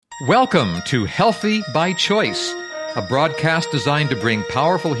Welcome to Healthy by Choice, a broadcast designed to bring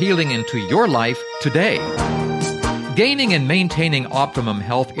powerful healing into your life today. Gaining and maintaining optimum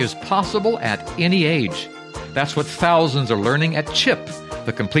health is possible at any age. That's what thousands are learning at CHIP,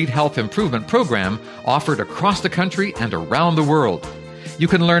 the complete health improvement program offered across the country and around the world. You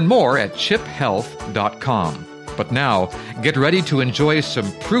can learn more at chiphealth.com. But now, get ready to enjoy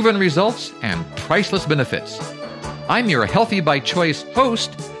some proven results and priceless benefits. I'm your Healthy by Choice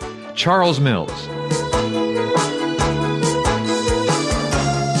host, Charles Mills.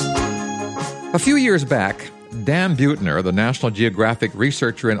 A few years back, Dan Buettner, the National Geographic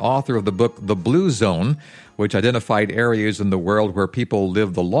researcher and author of the book The Blue Zone, which identified areas in the world where people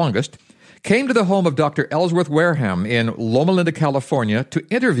live the longest, came to the home of Dr. Ellsworth Wareham in Loma Linda, California, to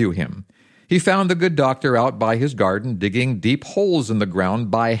interview him. He found the good doctor out by his garden digging deep holes in the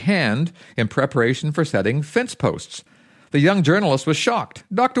ground by hand in preparation for setting fence posts. The young journalist was shocked.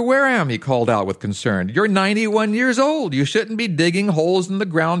 "Dr. Wareham," he called out with concern, "you're 91 years old. You shouldn't be digging holes in the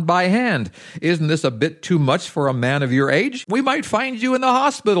ground by hand. Isn't this a bit too much for a man of your age? We might find you in the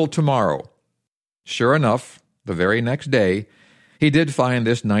hospital tomorrow." Sure enough, the very next day, he did find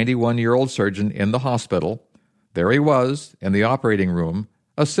this 91-year-old surgeon in the hospital. There he was, in the operating room,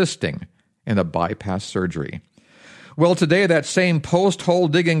 assisting in a bypass surgery. Well, today that same post-hole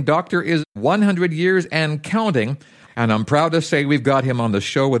digging doctor is 100 years and counting, and I'm proud to say we've got him on the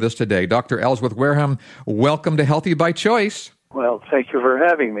show with us today. Dr. Ellsworth Wareham, welcome to Healthy by Choice. Well, thank you for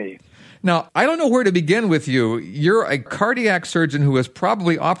having me. Now, I don't know where to begin with you. You're a cardiac surgeon who has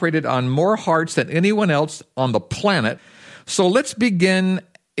probably operated on more hearts than anyone else on the planet. So let's begin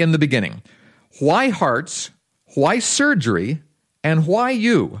in the beginning. Why hearts, why surgery, and why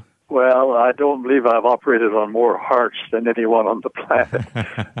you? Well, I don't believe I've operated on more hearts than anyone on the planet.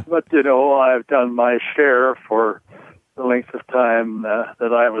 But, I've done my share for the length of time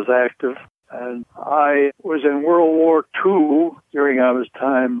that I was active. And I was in World War II during our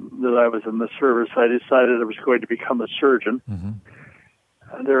time that I was in the service. I decided I was going to become a surgeon. Mm-hmm.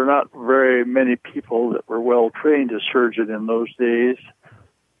 And there are not very many people that were well trained as surgeons in those days.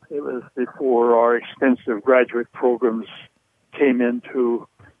 It was before our extensive graduate programs came into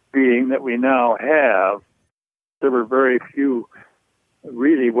being that we now have. There were very few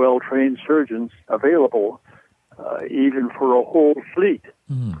really well-trained surgeons available, even for a whole fleet,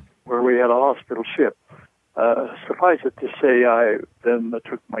 where we had a hospital ship. Suffice it to say, I then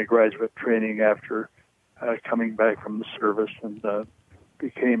took my graduate training after coming back from the service and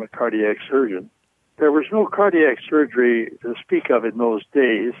became a cardiac surgeon. There was no cardiac surgery to speak of in those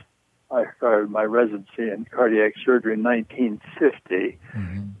days. I started my residency in cardiac surgery in 1950,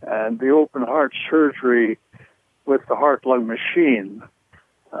 and the open heart surgery with the heart-lung machine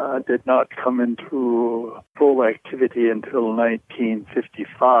did not come into full activity until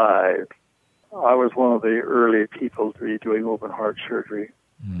 1955. I was one of the early people to be doing open heart surgery.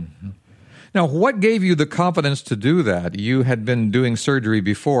 Mm-hmm. Now, what gave you the confidence to do that? You had been doing surgery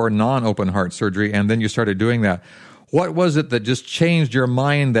before, non-open heart surgery, and then you started doing that. What was it that just changed your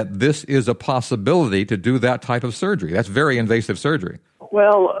mind that this is a possibility to do that type of surgery? That's very invasive surgery.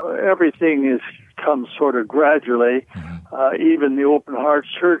 Well, everything has come sort of gradually. Even the open heart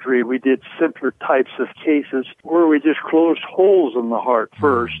surgery, we did simpler types of cases where we just closed holes in the heart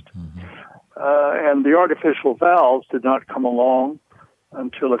first. And the artificial valves did not come along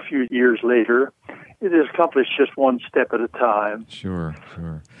until a few years later. It is accomplished just one step at a time. Sure.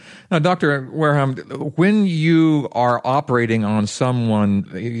 Now, Dr. Wareham, when you are operating on someone,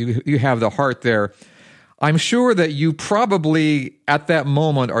 you have the heart there, I'm sure that you probably at that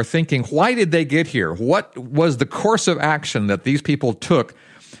moment are thinking, why did they get here? What was the course of action that these people took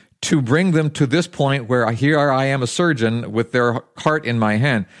to bring them to this point where here I am a surgeon with their heart in my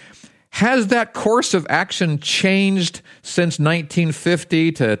hand? Has that course of action changed since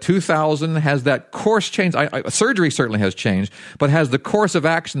 1950 to 2000? Has that course changed? Surgery certainly has changed, but has the course of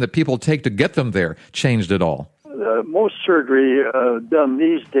action that people take to get them there changed at all? Most surgery done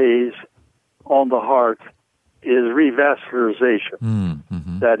these days on the heart is revascularization.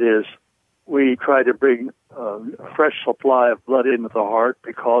 Mm-hmm. That is, we try to bring a fresh supply of blood into the heart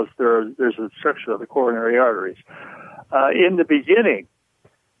because there's obstruction of the coronary arteries. In the beginning,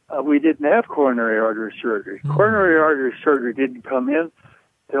 we didn't have coronary artery surgery. Mm-hmm. Coronary artery surgery didn't come in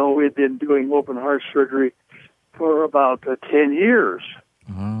until we'd been doing open heart surgery for about 10 years.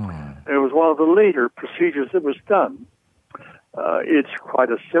 Oh. It was one of the later procedures that was done. It's quite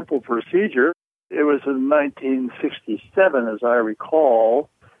a simple procedure. It was in 1967, as I recall,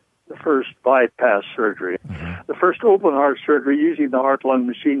 the first bypass surgery. Mm-hmm. The first open heart surgery using the heart-lung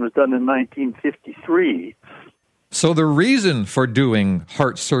machine was done in 1953. So the reason for doing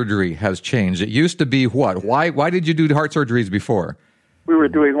heart surgery has changed. It used to be what? Why did you do heart surgeries before? We were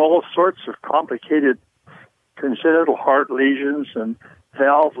doing all sorts of complicated congenital heart lesions and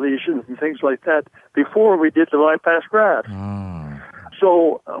valve lesions and things like that before we did the bypass graft.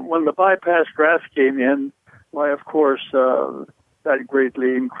 So when the bypass graft came in, why, of course, that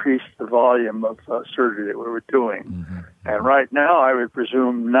greatly increased the volume of surgery that we were doing. Mm-hmm. And right now, I would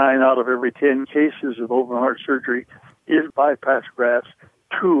presume 9 out of every 10 cases of open heart surgery is bypass grafts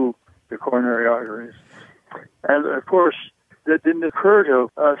to the coronary arteries. And, of course, that didn't occur to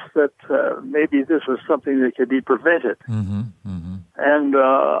us that maybe this was something that could be prevented. Mm-hmm. Mm-hmm. And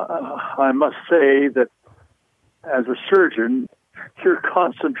I must say that as a surgeon, you're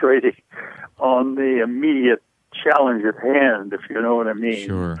concentrating on the immediate challenge at hand, if you know what I mean.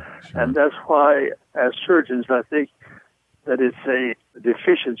 Sure. And that's why, as surgeons, I think that it's a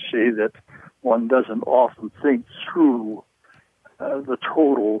deficiency that one doesn't often think through the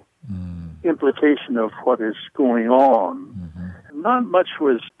total implication of what is going on. Mm-hmm. Not much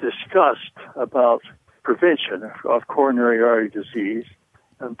was discussed about prevention of coronary artery disease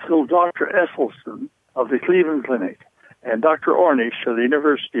until Dr. Esselstyn of the Cleveland Clinic and Dr. Ornish of the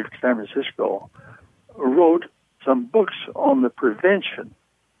University of San Francisco wrote some books on the prevention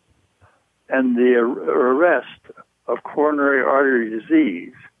and the arrest of coronary artery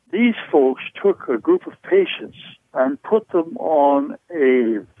disease. These folks took a group of patients and put them on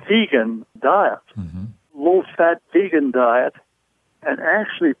a vegan diet, low-fat vegan diet, and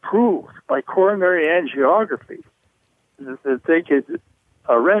actually proved by coronary angiography that they could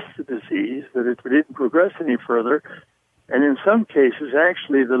arrest the disease, that it didn't progress any further, and in some cases,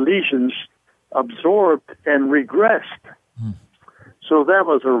 actually, the lesions absorbed and regressed. So that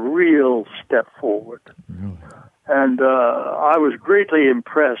was a real step forward. Really? And I was greatly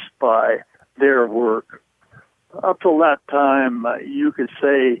impressed by their work. Up till that time, you could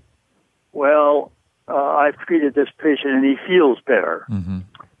say, well, I've treated this patient and he feels better. Mm-hmm.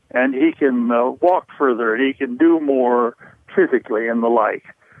 And he can walk further, and he can do more physically and the like.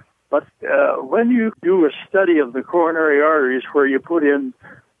 But when you do a study of the coronary arteries where you put in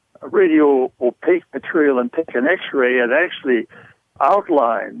radio opaque material and take an X-ray and actually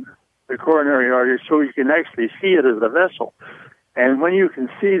outline the coronary artery so you can actually see it as a vessel, and when you can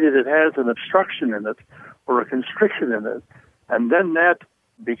see that it has an obstruction in it or a constriction in it, and then that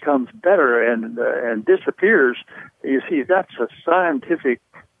becomes better and disappears, you see that's a scientific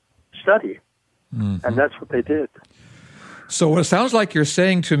study, and that's what they did. So it sounds like you're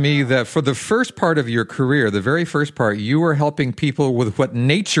saying to me that for the first part of your career, the very first part, you were helping people with what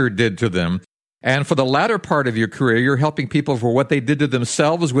nature did to them. And for the latter part of your career, you're helping people for what they did to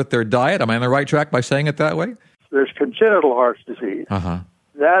themselves with their diet. Am I on the right track by saying it that way? There's congenital heart disease.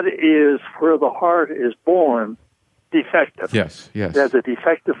 That is where the heart is born defective. Yes. It has a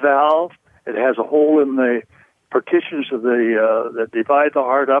defective valve. It has a hole in the partitions of the that divide the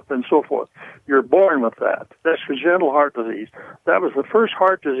heart up and so forth. You're born with that. That's congenital heart disease. That was the first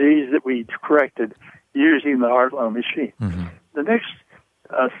heart disease that we corrected using the heart-lung machine. The next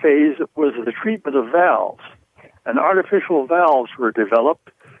phase was the treatment of valves, and artificial valves were developed,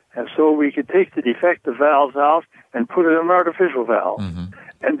 and so we could take the defective valves out and put in an artificial valve.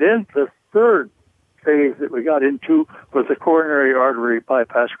 And then the third phase that we got into was the coronary artery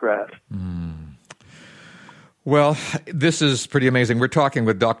bypass graft. Well, this is pretty amazing. We're talking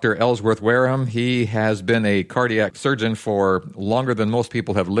with Dr. Ellsworth Wareham. He has been a cardiac surgeon for longer than most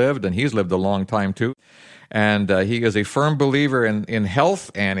people have lived, and he's lived a long time too. And he is a firm believer in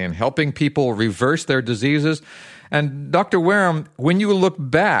health and in helping people reverse their diseases. And Dr. Wareham, when you look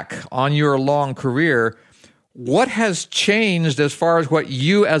back on your long career, what has changed as far as what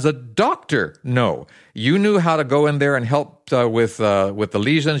you as a doctor know? You knew how to go in there and help with the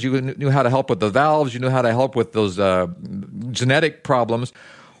lesions. You knew how to help with the valves. You knew how to help with those genetic problems.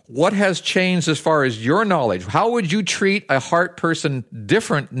 What has changed as far as your knowledge? How would you treat a heart person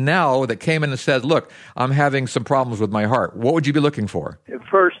different now that came in and said, look, I'm having some problems with my heart? What would you be looking for?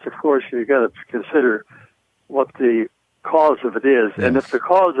 First, of course, you've got to consider what the cause of it is. Yes. And if the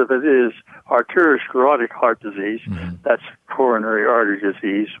cause of it is arteriosclerotic heart disease, that's coronary artery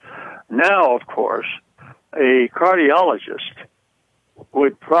disease. Now, of course, a cardiologist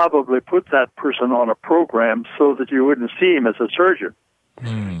would probably put that person on a program so that you wouldn't see him as a surgeon.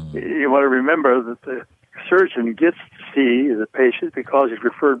 You want to remember that the surgeon gets to see the patient because he's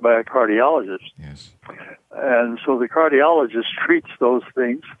referred by a cardiologist. Yes. And so the cardiologist treats those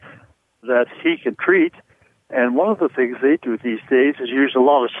things that he can treat. And one of the things they do these days is use a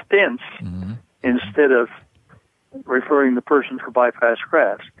lot of stents instead of referring the person for bypass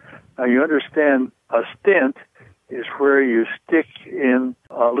grafts. Now, you understand a stent is where you stick in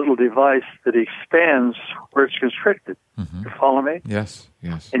a little device that expands where it's constricted. Mm-hmm. You follow me? Yes,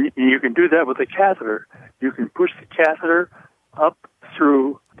 yes. And you can do that with a catheter. You can push the catheter up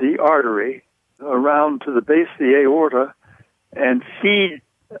through the artery, around to the base of the aorta, and feed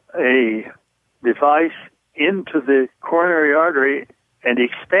a device into the coronary artery and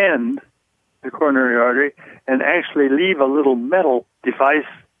expand the coronary artery and actually leave a little metal device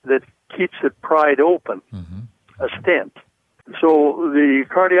that keeps it pried open, a stent. So the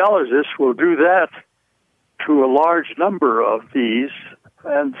cardiologist will do that to a large number of these,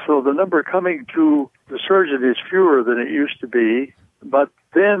 and so the number coming to the surgeon is fewer than it used to be, but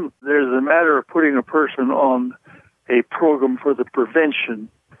then there's a matter of putting a person on a program for the prevention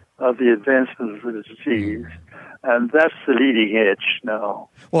of the advancement of the disease. And that's the leading edge now.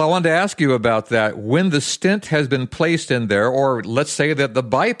 Well, I wanted to ask you about that. When the stent has been placed in there, or let's say that the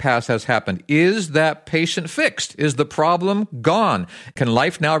bypass has happened, is that patient fixed? Is the problem gone? Can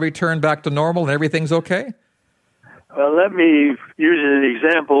life now return back to normal and everything's okay? Well, let me use an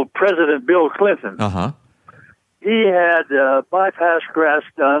example. President Bill Clinton. He had bypass grafts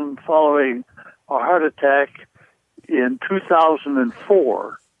done following a heart attack in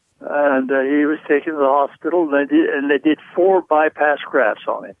 2004. And he was taken to the hospital, and they did 4 bypass grafts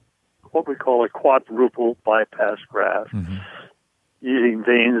on him, what we call a quadruple bypass graft, using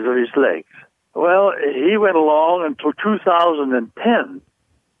veins of his legs. Well, he went along until 2010.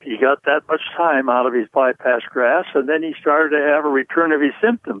 He got that much time out of his bypass grafts, and then he started to have a return of his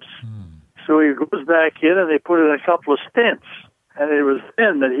symptoms. So he goes back in, and they put in a couple of stents. And it was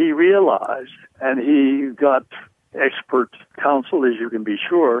then that he realized, and he got expert counsel, as you can be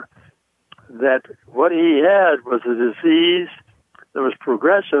sure, that what he had was a disease that was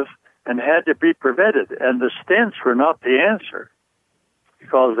progressive and had to be prevented. And the stents were not the answer,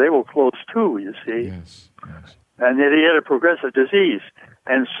 because they will close too, you see. Yes, yes. And yet he had a progressive disease.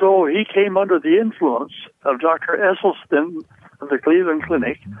 And so he came under the influence of Dr. Esselstyn of the Cleveland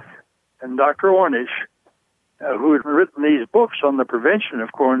Clinic and Dr. Ornish, who had written these books on the prevention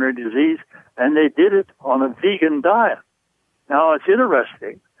of coronary disease, and they did it on a vegan diet. Now, it's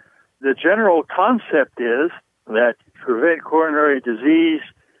interesting. The general concept is that to prevent coronary disease,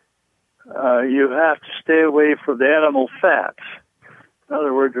 you have to stay away from the animal fats. In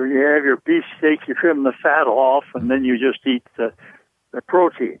other words, when you have your beef steak, you trim the fat off, and then you just eat the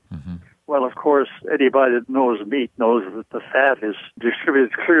protein. Well, of course, anybody that knows meat knows that the fat is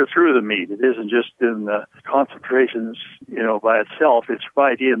distributed clear through the meat. It isn't just in the concentrations, by itself. It's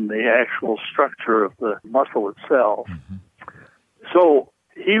right in the actual structure of the muscle itself. So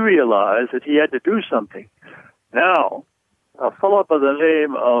he realized that he had to do something. Now, a fellow by the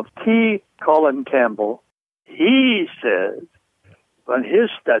name of T. Colin Campbell, he said, on his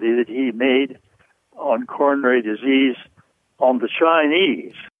study that he made on coronary disease on the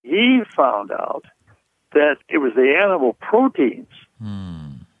Chinese, he found out that it was the animal proteins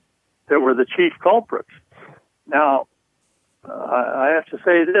that were the chief culprits. Now, I have to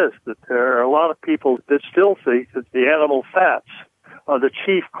say this, that there are a lot of people that still think that the animal fats are the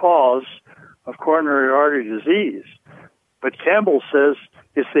chief cause of coronary artery disease. But Campbell says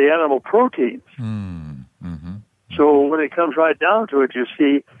it's the animal proteins. So when it comes right down to it, you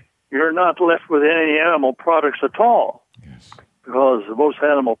see, you're not left with any animal products at all. Yes. Because most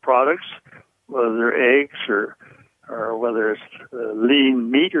animal products, whether they're eggs or whether it's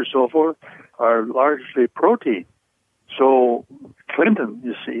lean meat or so forth, are largely protein. So Clinton,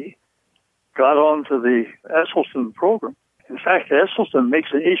 you see, got onto the Esselstyn program. In fact, Esselstyn makes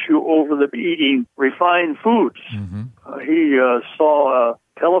an issue over them eating refined foods. He saw a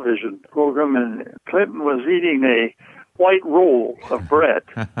television program, and Clinton was eating a white roll of bread.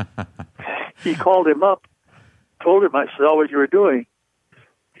 He called him up, told him, I saw what you were doing.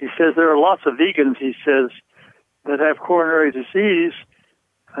 He says, there are lots of vegans, he says, that have coronary disease,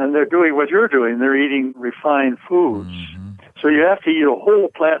 and they're doing what you're doing. They're eating refined foods. So you have to eat a whole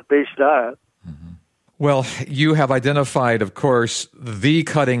plant-based diet. Well, you have identified, of course, the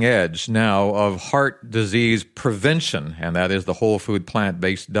cutting edge now of heart disease prevention, and that is the whole food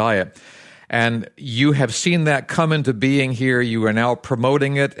plant-based diet. And you have seen that come into being here. You are now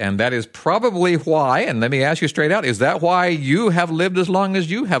promoting it, and that is probably why, and let me ask you straight out, is that why you have lived as long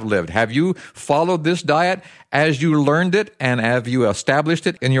as you have lived? Have you followed this diet as you learned it, and have you established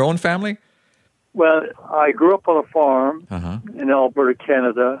it in your own family? Well, I grew up on a farm in Alberta,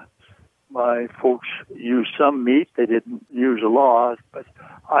 Canada. My folks used some meat. They didn't use a lot, but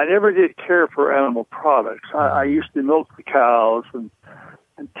I never did care for animal products. I used to milk the cows and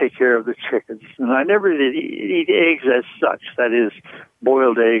take care of the chickens. And I never did eat eggs as such. That is,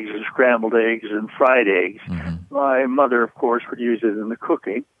 boiled eggs and scrambled eggs and fried eggs. Mm-hmm. My mother, of course, would use it in the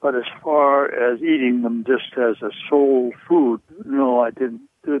cooking. But as far as eating them just as a sole food, no, I didn't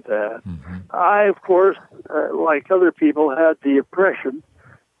do that. Mm-hmm. I, of course, like other people, had the impression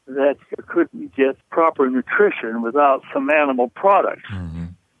that you couldn't get proper nutrition without some animal products. Mm-hmm.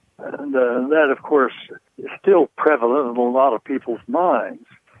 And that, of course, is still prevalent in a lot of people's minds.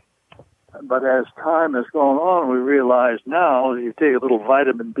 But as time has gone on, we realize now that you take a little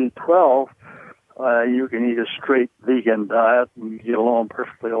vitamin B12, you can eat a straight vegan diet and get along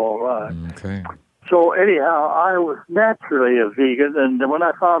perfectly all right. Okay. So anyhow, I was naturally a vegan, and when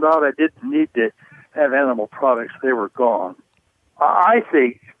I found out I didn't need to have animal products, they were gone. I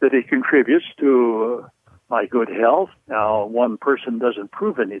think that it contributes to my good health. Now, one person doesn't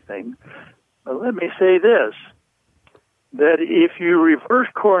prove anything, but let me say this, that if you reverse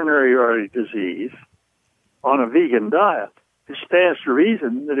coronary artery disease on a vegan diet, it stands to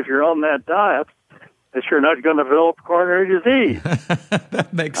reason that if you're on that diet, that you're not going to develop coronary disease.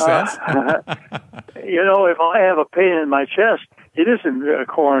 That makes sense. If I have a pain in my chest, it isn't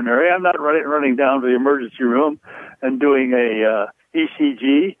coronary. I'm not running down to the emergency room and doing a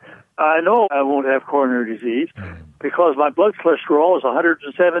ECG. I know I won't have coronary disease because my blood cholesterol is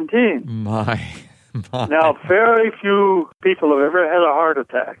 117. My. Now, very few people have ever had a heart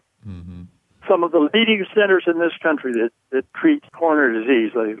attack. Mm-hmm. Some of the leading centers in this country that treat coronary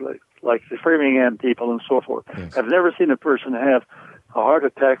disease, like the Framingham people and so forth, yes, have never seen a person have a heart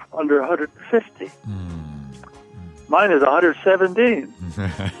attack under 150. Mine is 117.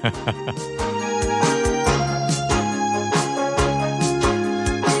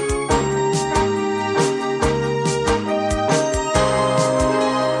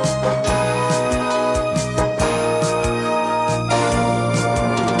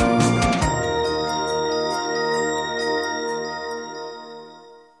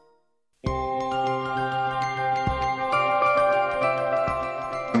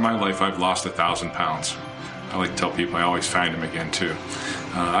 In my life, I've lost 1,000 pounds. I like to tell people I always find them again, too.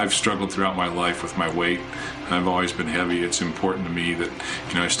 I've struggled throughout my life with my weight. I've always been heavy. It's important to me that,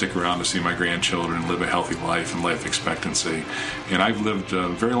 I stick around to see my grandchildren live a healthy life and life expectancy. And I've lived a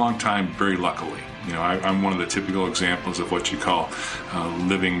very long time very luckily. I'm one of the typical examples of what you call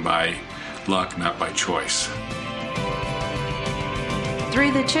living by luck, not by choice.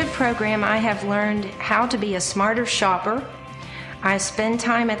 Through the CHIP program, I have learned how to be a smarter shopper. I spend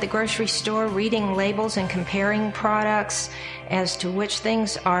time at the grocery store reading labels and comparing products as to which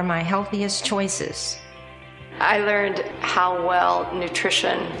things are my healthiest choices. I learned how well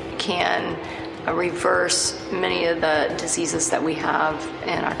nutrition can reverse many of the diseases that we have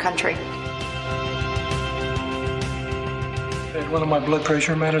in our country. One of my blood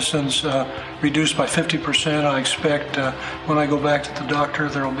pressure medicines reduced by 50%. I expect when I go back to the doctor,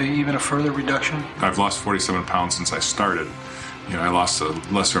 there will be even a further reduction. I've lost 47 pounds since I started. I lost a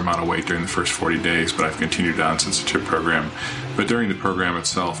lesser amount of weight during the first 40 days, but I've continued on since the CHIP program. But during the program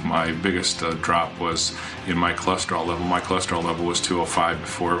itself, my biggest drop was in my cholesterol level. My cholesterol level was 205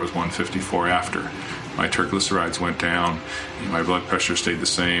 before, it was 154 after. My triglycerides went down, my blood pressure stayed the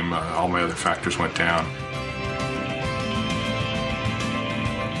same, all my other factors went down.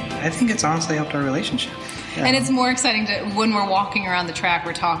 I think it's honestly helped our relationship. Yeah. And it's more exciting when we're walking around the track,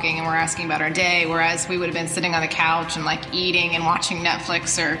 we're talking and we're asking about our day, whereas we would have been sitting on the couch and eating and watching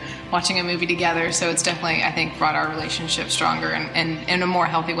Netflix or watching a movie together. So it's definitely, I think, brought our relationship stronger and in a more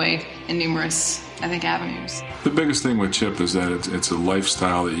healthy way in numerous, I think, avenues. The biggest thing with CHIP is that it's a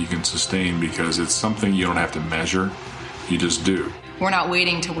lifestyle that you can sustain because it's something you don't have to measure, you just do. We're not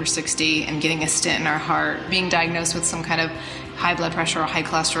waiting till we're 60 and getting a stent in our heart, being diagnosed with some kind of high blood pressure or high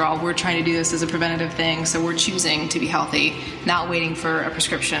cholesterol. We're trying to do this as a preventative thing, so we're choosing to be healthy, not waiting for a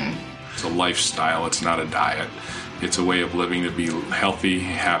prescription. It's a lifestyle, it's not a diet. It's a way of living to be healthy,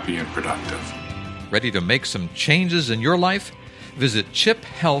 happy, and productive. Ready to make some changes in your life? Visit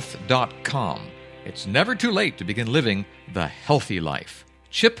chiphealth.com. It's never too late to begin living the healthy life.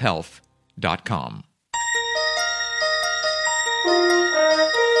 chiphealth.com.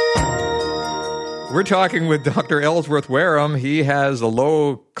 We're talking with Dr. Ellsworth Wareham. He has a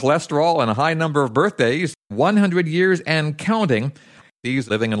low cholesterol and a high number of birthdays, 100 years and counting. He's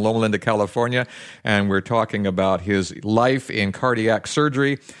living in Loma Linda, California, and we're talking about his life in cardiac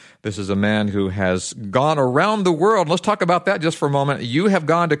surgery. This is a man who has gone around the world. Let's talk about that just for a moment. You have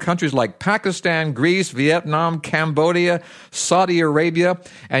gone to countries like Pakistan, Greece, Vietnam, Cambodia, Saudi Arabia,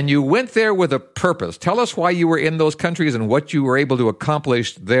 and you went there with a purpose. Tell us why you were in those countries and what you were able to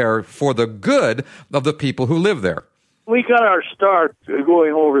accomplish there for the good of the people who live there. We got our start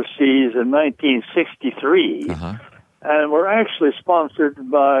going overseas in 1963 And we're actually sponsored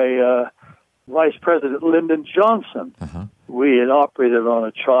by Vice President Lyndon Johnson. Uh-huh. We had operated on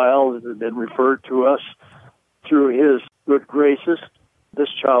a child that had been referred to us through his good graces. This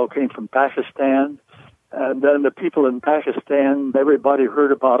child came from Pakistan. And then the people in Pakistan, everybody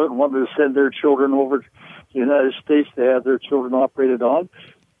heard about it and wanted to send their children over to the United States to have their children operated on.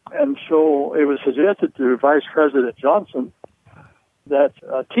 And so it was suggested to Vice President Johnson that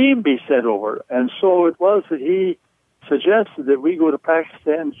a team be sent over. And so it was that he suggested that we go to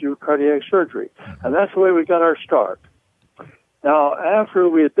Pakistan to do cardiac surgery. And that's the way we got our start. Now, after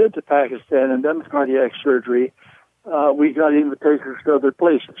we had been to Pakistan and done cardiac surgery, we got invitations to other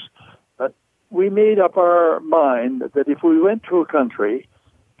places. But we made up our mind that if we went to a country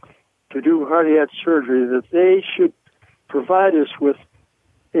to do cardiac surgery, that they should provide us with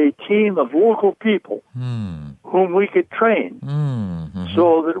a team of local people whom we could train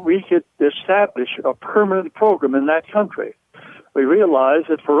so that we could establish a permanent program in that country. We realized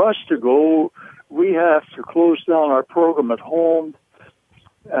that for us to go, we have to close down our program at home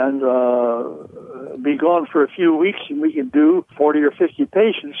and be gone for a few weeks, and we can do 40 or 50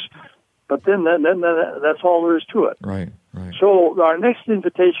 patients, but then that's all there is to it. Right. So our next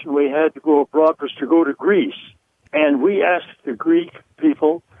invitation we had to go abroad was to go to Greece, and we asked the Greek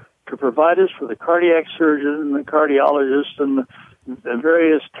people to provide us with a cardiac surgeon and the cardiologist and the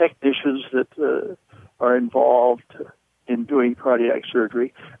various technicians that are involved in doing cardiac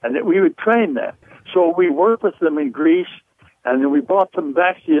surgery, and that we would train them. So we worked with them in Greece, and then we brought them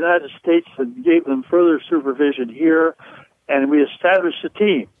back to the United States and gave them further supervision here, and we established a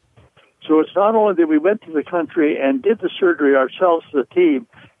team. So it's not only that we went to the country and did the surgery ourselves as a team,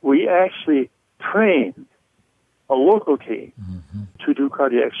 we actually trained a local team to do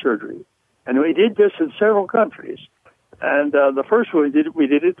cardiac surgery. And we did this in several countries. And the first one we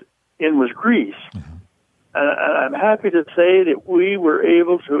did it in was Greece. And I'm happy to say that we were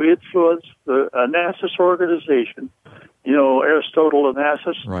able to influence the Onassis organization. You know, Aristotle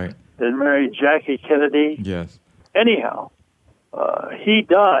Onassis, Right. that married Jackie Kennedy. Yes. Anyhow, he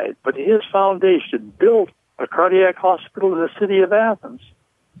died, but his foundation built a cardiac hospital in the city of Athens.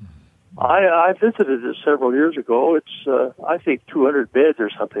 I visited it several years ago. It's, I think, 200 beds or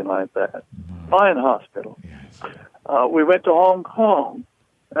something like that. Fine hospital. Yes. We went to Hong Kong,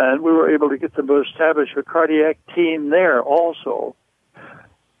 and we were able to get them to establish a cardiac team there also.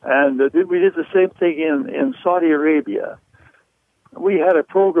 And we did the same thing in Saudi Arabia. We had a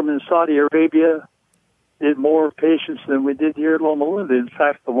program in Saudi Arabia, did more patients than we did here at Loma Linda. In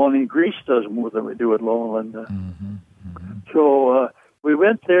fact, the one in Greece does more than we do at Loma Linda. So we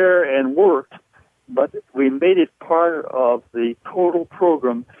went there and worked, but we made it part of the total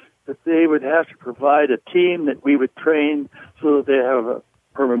program that they would have to provide a team that we would train so that they have a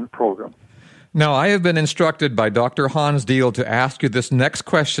permanent program. Now, I have been instructed by Dr. Hans Diehl to ask you this next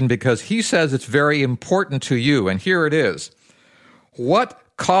question because he says it's very important to you, and here it is. What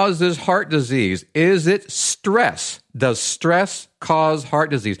causes heart disease? Is it stress? Does stress cause heart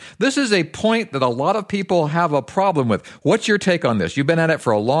disease? This is a point that a lot of people have a problem with. What's your take on this? You've been at it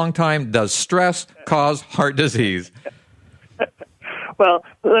for a long time. Does stress cause heart disease? Well,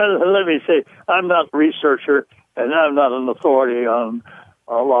 let me say, I'm not a researcher, and I'm not an authority on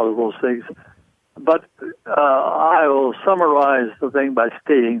a lot of those things. But I will summarize the thing by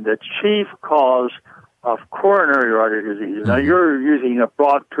stating the chief cause of coronary artery disease. Now, you're using a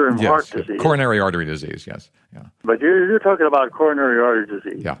broad term, Yes, heart disease. Coronary artery disease, yes. Yeah. But you're talking about coronary artery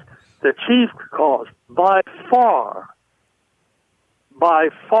disease. Yeah. The chief cause, by far,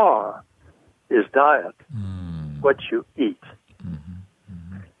 is diet, what you eat.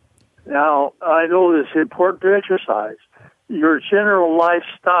 Now, I know it's important to exercise. Your general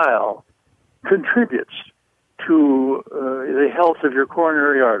lifestyle contributes to the health of your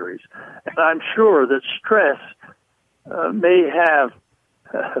coronary arteries. And I'm sure that stress may have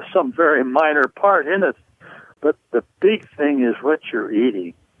some very minor part in it, but the big thing is what you're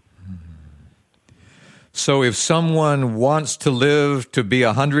eating. So if someone wants to live to be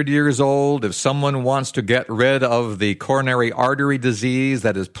 100 years old, if someone wants to get rid of the coronary artery disease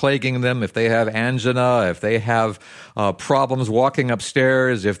that is plaguing them, if they have angina, if they have problems walking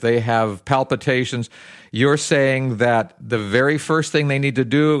upstairs, if they have palpitations, you're saying that the very first thing they need to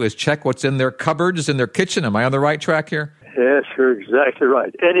do is check what's in their cupboards, in their kitchen. Am I on the right track here? Yes, you're exactly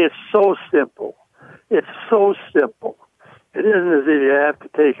right. And it's so simple. It's so simple. It isn't as if you have to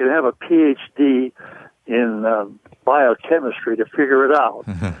take and have a PhD in biochemistry to figure it out.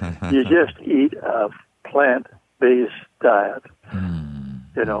 You just eat a plant-based diet,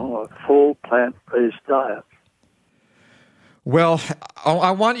 you know, a full plant-based diet. Well,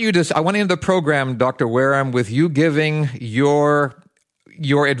 I want to end the program, Dr. Wareham, with you giving your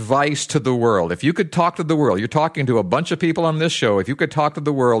advice to the world. If you could talk to the world, you're talking to a bunch of people on this show. If you could talk to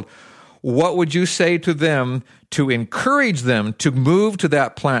the world, what would you say to them to encourage them to move to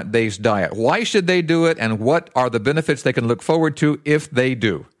that plant-based diet? Why should they do it, and what are the benefits they can look forward to if they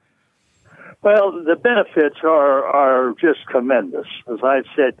do? Well, the benefits are just tremendous. As I've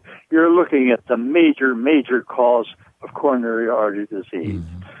said, you're looking at the major cause of coronary artery disease.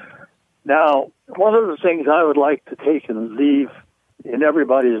 Mm-hmm. Now, one of the things I would like to take and leave in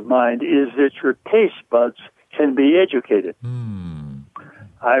everybody's mind is that your taste buds can be educated.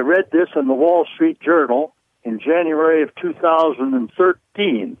 I read this in the Wall Street Journal in January of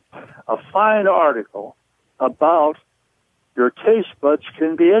 2013, a fine article about your taste buds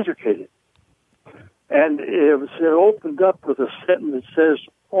can be educated. And it opened up with a sentence that says,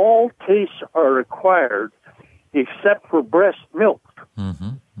 all tastes are acquired except for breast milk. Mm-hmm.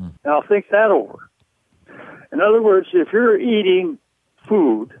 Mm-hmm. Now think that over. In other words, if you're eating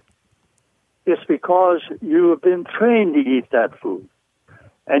food, it's because you have been trained to eat that food.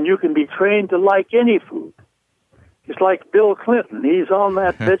 And you can be trained to like any food. It's like Bill Clinton. He's on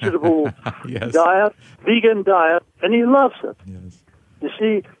that vegetable yes. diet, vegan diet, and he loves it. Yes. You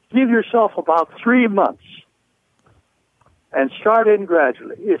see, give yourself about 3 months and start in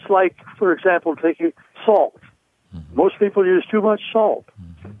gradually. It's like, for example, taking salt. Mm-hmm. Most people use too much salt.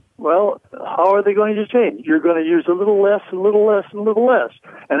 Mm-hmm. Well, how are they going to change? You're going to use a little less, a little less, and a little less.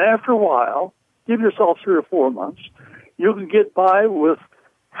 And after a while, give yourself 3 or 4 months, you can get by with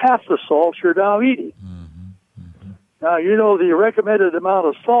half the salt you're now eating. Mm-hmm. Mm-hmm. Now, you know, the recommended amount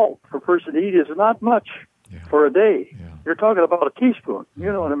of salt for a person to eat is not much for a day. Yeah. You're talking about a teaspoon.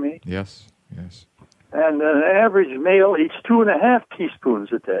 You know what I mean? Yes, yes. And an average male eats 2.5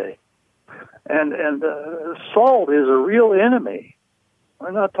 teaspoons a day. And salt is a real enemy.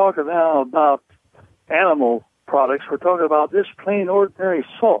 We're not talking now about animal products. We're talking about this plain, ordinary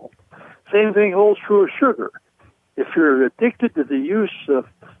salt. Same thing holds true of sugar. If you're addicted to the use of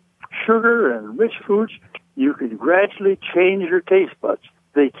sugar and rich foods, you can gradually change your taste buds.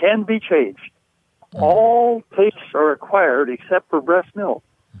 They can be changed. All tastes are acquired except for breast milk.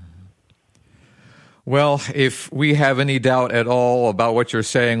 Well, if we have any doubt at all about what you're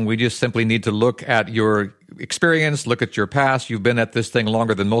saying, we just simply need to look at your experience, look at your past. You've been at this thing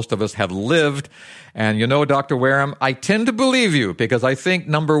longer than most of us have lived. And you know, Dr. Wareham, I tend to believe you because I think,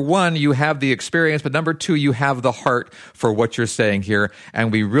 number one, you have the experience, but number two, you have the heart for what you're saying here.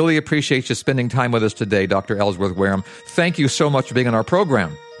 And we really appreciate you spending time with us today, Dr. Ellsworth Wareham. Thank you so much for being on our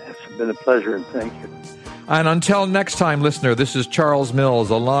program. It's been a pleasure, and thank you. And until next time, listener, this is Charles Mills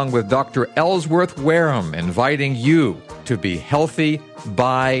along with Dr. Ellsworth Wareham inviting you to be healthy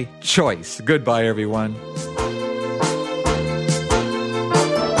by choice. Goodbye, everyone.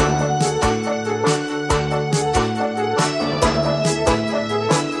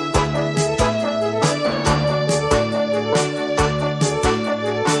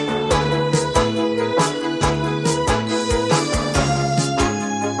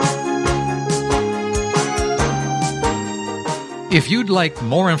 If you'd like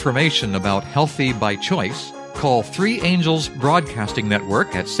more information about Healthy by Choice, call 3 Angels Broadcasting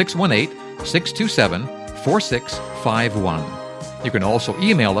Network at 618-627-4651. You can also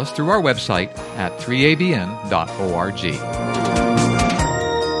email us through our website at 3abn.org.